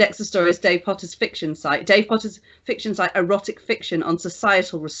 Index of Stories, Dave Potter's fiction site. Dave Potter's fiction site, erotic fiction on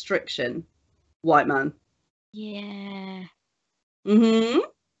societal restriction. White man. Yeah. Mm-hmm.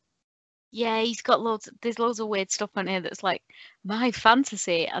 Yeah, he's got there's loads of weird stuff on here that's like my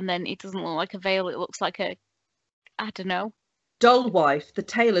fantasy, and then it doesn't look like a veil, it looks like I don't know. Doll Wife, the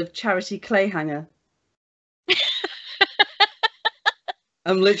tale of Charity Clayhanger.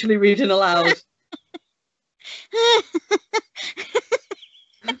 I'm literally reading aloud.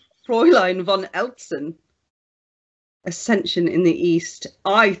 Fräulein von Eltzen. Ascension in the East.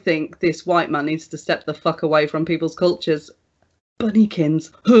 I think this white man needs to step the fuck away from people's cultures.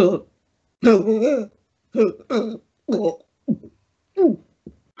 Bunnykins.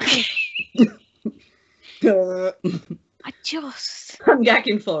 I'm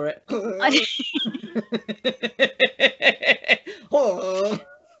gagging for it.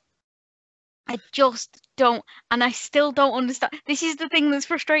 I just don't, and I still don't understand. This is the thing that's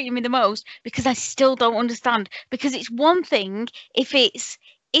frustrating me the most, because I still don't understand. Because it's one thing if it's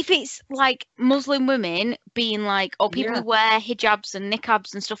like Muslim women being like, or people who wear hijabs and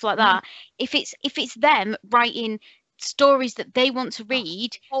niqabs and stuff like that. If it's them writing stories that they want to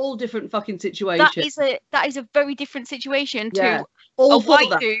read, whole different fucking situation. That is a very different situation to all a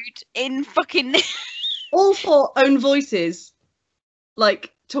white dude in fucking all for own voices,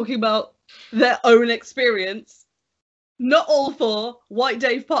 like talking about their own experience. Not all for white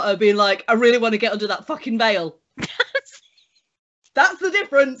Dave Potter being like, I really want to get under that fucking veil. That's the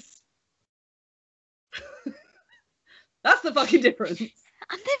difference. That's the fucking difference. And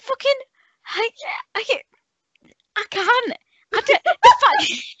then fucking I can't.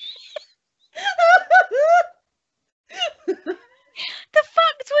 The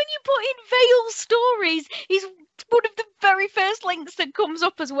fact when you put in veil stories is one of the very first links that comes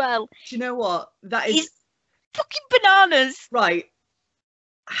up as well. Do you know what? That is fucking bananas. Right.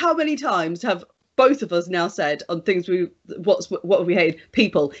 How many times have both of us now said on things what have we hated?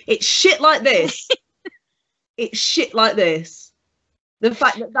 People. It's shit like this. It's shit like this. The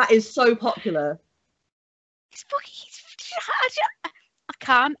fact that is so popular. It's fucking. I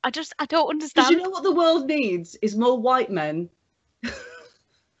can't. I don't understand. Do you know what the world needs? Is more white men.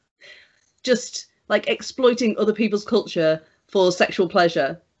 Just like exploiting other people's culture for sexual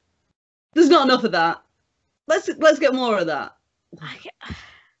pleasure. There's not enough of that. Let's get more of that.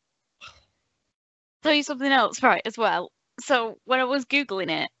 Tell you something else, right? As well. So when I was googling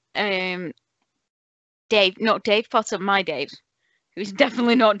it, not Dave Potter, my Dave, who's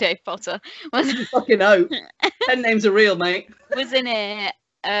definitely not Dave Potter, was fucking hope. 10 names are real, mate. Was in it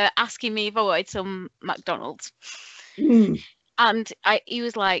asking me if I wanted some McDonald's. And he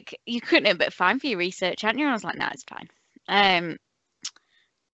was like, you couldn't have been fine for your research, hadn't you? And I was like, nah, it's fine. I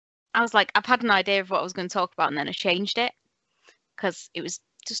was like, I've had an idea of what I was going to talk about, and then I changed it because it was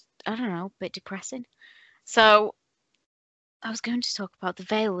just, I don't know, a bit depressing. So I was going to talk about the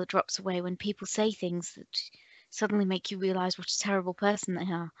veil that drops away when people say things that suddenly make you realise what a terrible person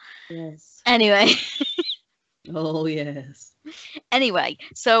they are. Yes. Anyway. Oh, yes. Anyway,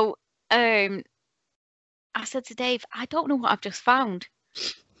 so I said to Dave, I don't know what I've just found.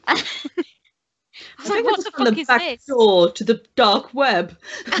 I was like, what the fuck is this? Door to the dark web.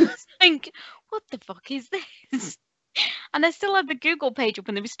 I was like, what the fuck is this? And I still had the Google page up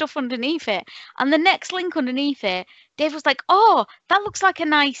and there was stuff underneath it. And the next link underneath it, Dave was like, oh, that looks like a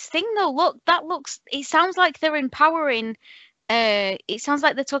nice thing though. Look, it sounds like they're empowering, it sounds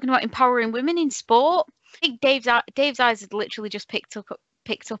like they're talking about empowering women in sport. I think Dave's eyes had literally just picked up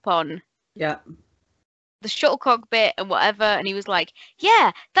on the shuttlecock bit and whatever. And he was like,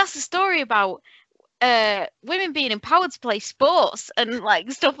 yeah, that's a story about women being empowered to play sports and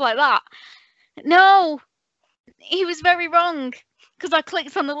like stuff like that. No. He was very wrong because I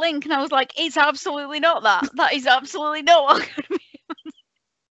clicked on the link and I was like, it's absolutely not that. That is absolutely not what I'm going to be.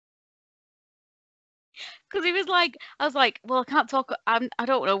 Because he was like, I was like, well, I can't talk. I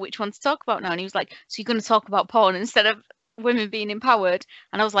don't know which one to talk about now. And he was like, so you're going to talk about porn instead of women being empowered?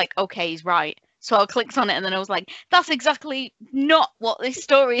 And I was like, okay, he's right. So I clicked on it and then I was like, that's exactly not what this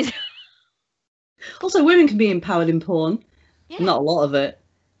story is. Also, women can be empowered in porn. Yeah. Not a lot of it,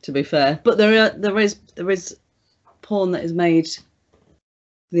 to be fair. But there is porn that is made for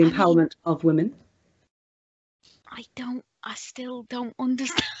the empowerment of women. I still don't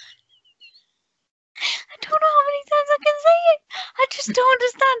understand. I don't know how many times I can say it. I just don't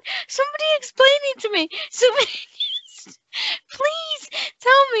understand. Somebody explain it to me. Somebody just, please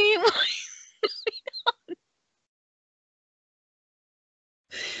tell me what's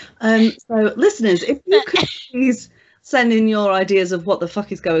so listeners, if you could please send in your ideas of what the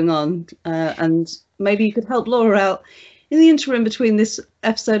fuck is going on, and maybe you could help Laura out in the interim between this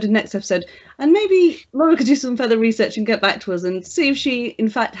episode and next episode, and maybe Laura could do some further research and get back to us and see if she in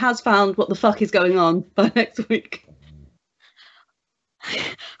fact has found what the fuck is going on by next week.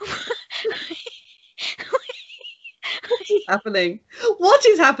 What is happening? What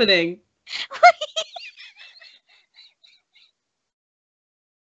is happening?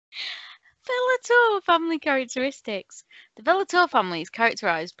 Vellator family characteristics. The Vellator family is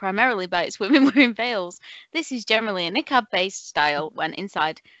characterized primarily by its women wearing veils. This is generally a niqab-based style when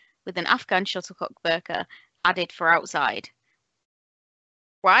inside, with an Afghan shuttlecock burqa added for outside.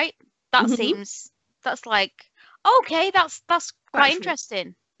 Right? That seems... That's like... Okay, that's quite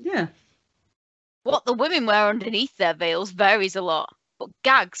interesting. Yeah. What the women wear underneath their veils varies a lot, but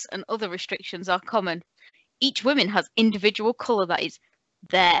gags and other restrictions are common. Each woman has individual colour that is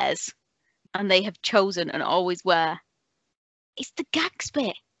theirs, and they have chosen and always wear. It's the gags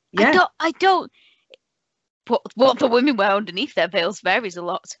bit. Yeah. I don't. What the women wear underneath their veils varies a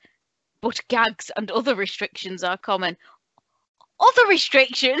lot, but gags and other restrictions are common. Other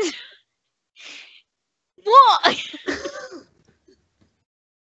restrictions? What?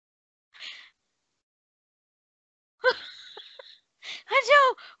 I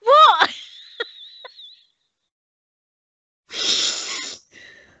don't. What?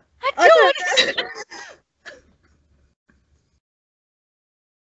 I don't.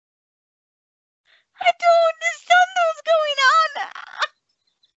 I don't understand what's going on.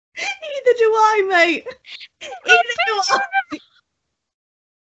 Neither do I, mate. Neither do I.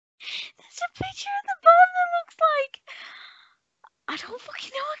 There's a picture of the bone that looks like... I don't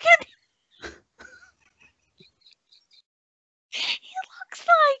fucking know again.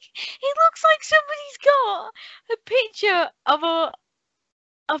 It looks like somebody's got a picture of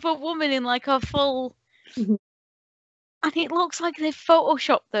a woman in like a full... And it looks like they've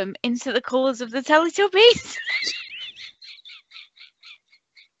photoshopped them into the colours of the Teletubbies.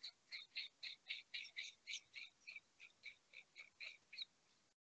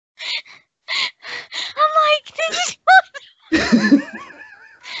 I'm like, this is what... I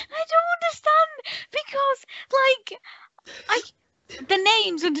don't understand because, like, the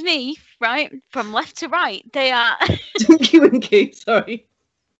names underneath, right, from left to right, they are Tinky Winky, sorry.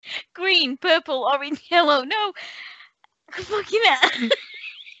 green, purple, orange, yellow. No, fucking it.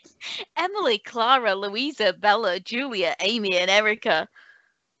 Emily, Clara, Louisa, Bella, Julia, Amy, and Erica.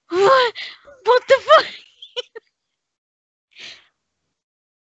 What the fuck?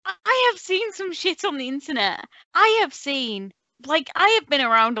 I have seen some shit on the internet. I have been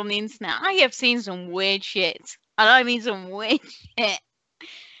around on the internet. I have seen some weird shit. And I mean some weird shit.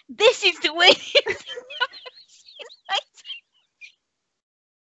 This is the weirdest thing I've ever seen in my life.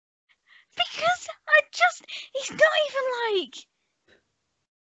 Because it's not even like...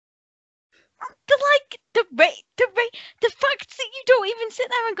 The fact that you don't even sit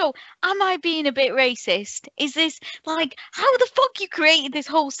there and go, am I being a bit racist? Is this, like, how the fuck you created this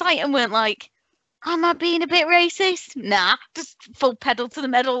whole site and weren't like, am I being a bit racist? Nah, just full pedal to the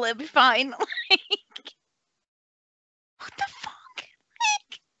metal, it'll be fine. Like, what the fuck?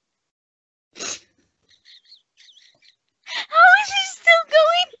 Like, how is it still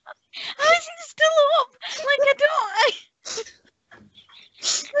going? How is it still up? Like, I don't...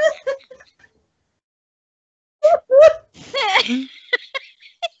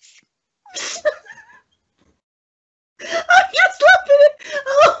 I'm just laughing at...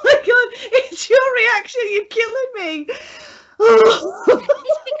 Oh my god, it's your reaction, you're killing me.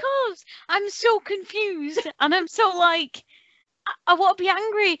 It's because I'm so confused and I'm so like, I want to be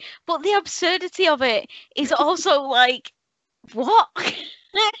angry, but the absurdity of it is also like, what?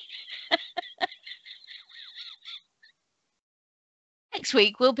 Next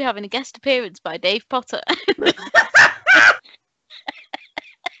week we'll be having a guest appearance by Dave Potter.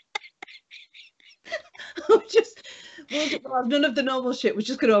 We'll have none of the normal shit. We're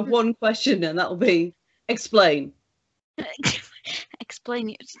just going to have one question, and that'll be explain. Explain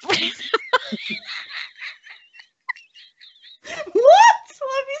it. What?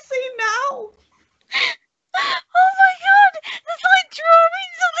 What have you seen now? Oh my god! There's like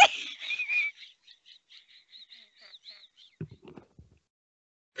drawings of it.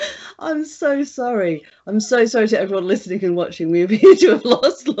 I'm so sorry. I'm so sorry to everyone listening and watching. We appear to have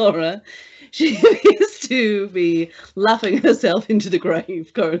lost Laura. She appears to be laughing herself into the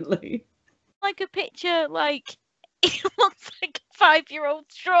grave currently. Like a picture, like, it looks like a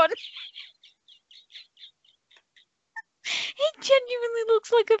 5-year-old's drawn. It genuinely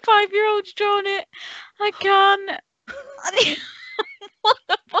looks like a 5-year-old's drawn it. I can't. What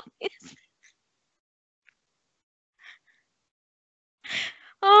the fuck is this?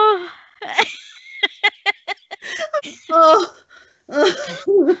 Oh. Oh.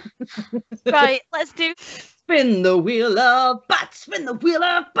 Right, let's do... Spin the wheel of bat, spin the wheel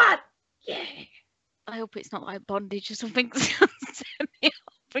of bat. Yeah. I hope it's not like bondage or something. Set me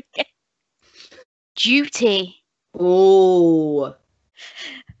off again. Duty. Oh. Right,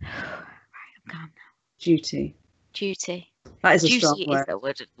 I'm gone now. Duty. Duty. That is a strong Juicy is word. the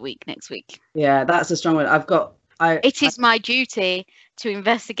word of the week next week. Yeah, that's a strong word. It is my duty to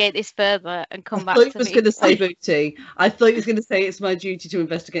investigate this further and come back I to thought he was me. going to say booty. I thought he was going to say it's my duty to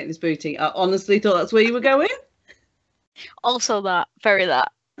investigate this booty. I honestly thought that's where you were going. Also that, very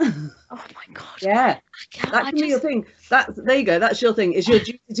that. Oh my God. Yeah, That that can be your thing. There you go. That's your thing. It's your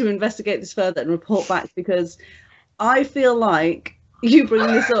duty to investigate this further and report back, because I feel like you bring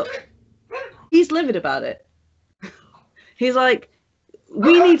this up. He's livid about it. He's like,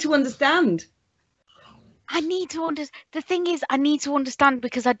 we need to understand. I need to understand. The thing is, I need to understand,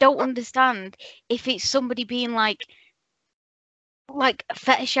 because I don't understand if it's somebody being like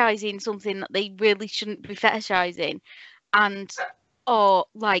fetishizing something that they really shouldn't be fetishizing, or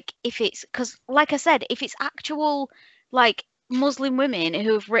like if it's, because like I said, if it's actual like Muslim women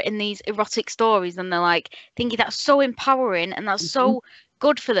who have written these erotic stories and they're like thinking that's so empowering and that's so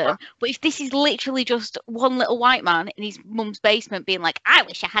good for them, but if this is literally just one little white man in his mum's basement being like, I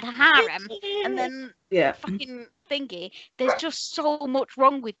wish I had a harem, and then fucking thingy, there's just so much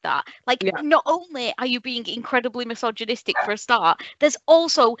wrong with that. Like, not only are you being incredibly misogynistic for a start, there's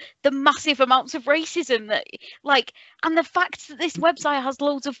also the massive amounts of racism that, like, and the fact that this website has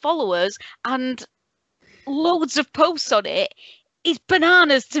loads of followers and loads of posts on it is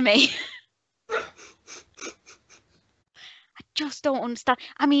bananas to me. I just don't understand.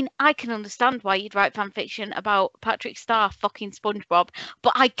 I mean, I can understand why you'd write fan fiction about Patrick Star fucking SpongeBob,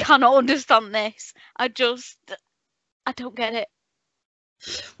 but I cannot understand this. I don't get it.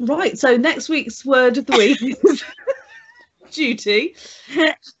 Right, so next week's word of the week is duty.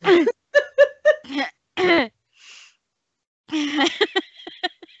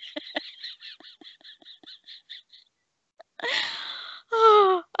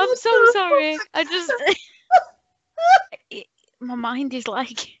 Oh, I'm so sorry. I just my mind is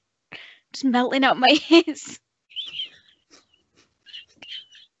like just melting out my ears.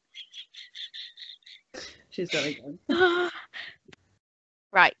 She's done again.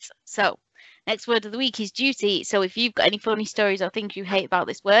 Right, so next word of the week is duty. So if you've got any funny stories or things you hate about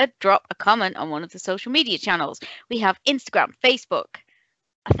this word, drop a comment on one of the social media channels. We have Instagram, Facebook.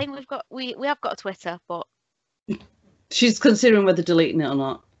 I think we have got a Twitter, but she's considering whether deleting it or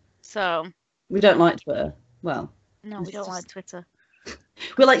not. So we don't like Twitter. Well, no, we don't like Twitter.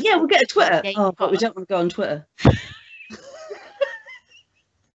 We're like, yeah, we'll get a Twitter. Oh, but we don't want to go on Twitter.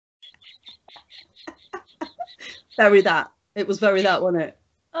 Very that. It was very that, wasn't it?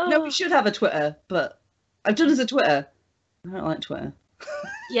 Oh. No, we should have a Twitter, but I've done as a Twitter. I don't like Twitter.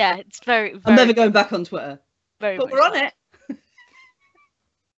 Yeah, it's very, very... I'm never going back on Twitter. Very but we're on it.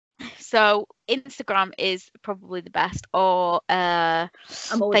 So Instagram is probably the best, or I'm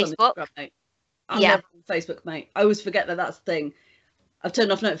always Facebook. On Instagram, mate. I'm never on Facebook, mate. I always forget that that's the thing. I've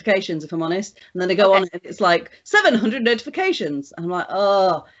turned off notifications, if I'm honest, and then I go on and it's like 700 notifications, and I'm like,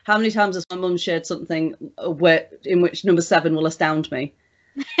 oh, how many times has my mum shared something in which number 7 will astound me?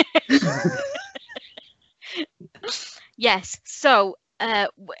 Yes. So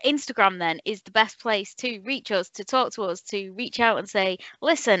Instagram then is the best place to reach us, to talk to us, to reach out and say,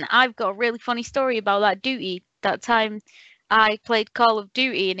 listen, I've got a really funny story about that duty. That time I played Call of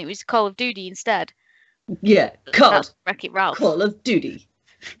Duty and it was Call of Duty instead. Yeah, Wreck-It Ralph. Call of Duty.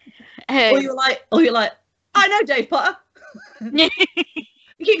 Or you're like, I know Dave Potter. He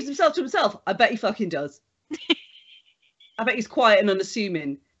keeps himself to himself. I bet he fucking does. I bet he's quiet and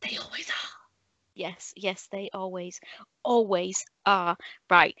unassuming. They always are. Yes, they always are.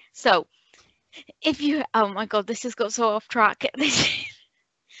 Right. So, if you, oh my God, this has got so off track.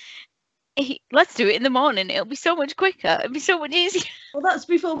 Let's do it in the morning. It'll be so much quicker. It'll be so much easier. Well, that's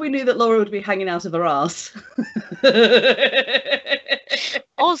before we knew that Laura would be hanging out of her arse.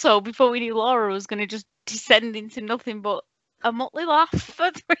 Also, before we knew Laura was going to just descend into nothing but a motley laugh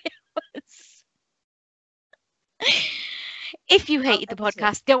for 3 hours. If you hated the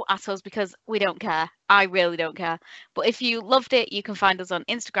podcast, don't at us, because we don't care. I really don't care. But if you loved it, you can find us on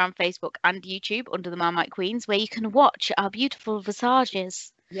Instagram, Facebook, and YouTube under the Marmite Queens, where you can watch our beautiful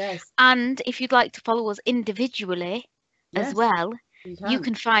visages. Yes. And if you'd like to follow us individually as well, you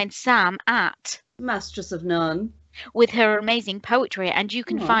can find Sam at Mistress of None with her amazing poetry, and you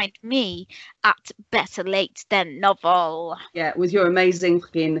can find me at Better Late Than Novel. Yeah, with your amazing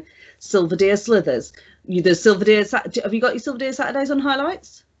fucking Silverdeer Slithers. Have you got your Silverdeer Saturdays on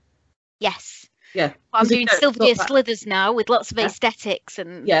highlights? Yes. Yeah. I'm doing Silverdeer Slithers now with lots of aesthetics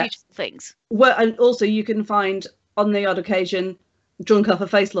and beautiful things. Well, and also you can find on the odd occasion drunk off her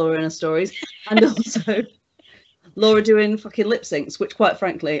face Laura in her stories, and also Laura doing fucking lip syncs, which quite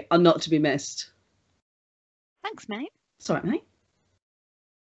frankly are not to be missed. Thanks, mate. It's all right, mate.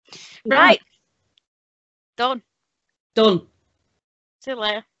 Right. Done. Done. See you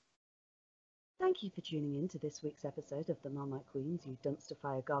later. Thank you for tuning in to this week's episode of the Marmite Queens, you dumpster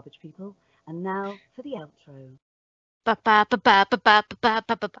fire garbage people. And now for the outro. Ba ba ba ba ba ba ba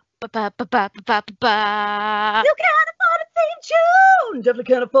ba ba ba ba ba ba ba ba. You can't afford a theme tune!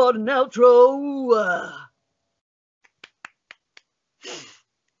 Definitely can't afford an outro!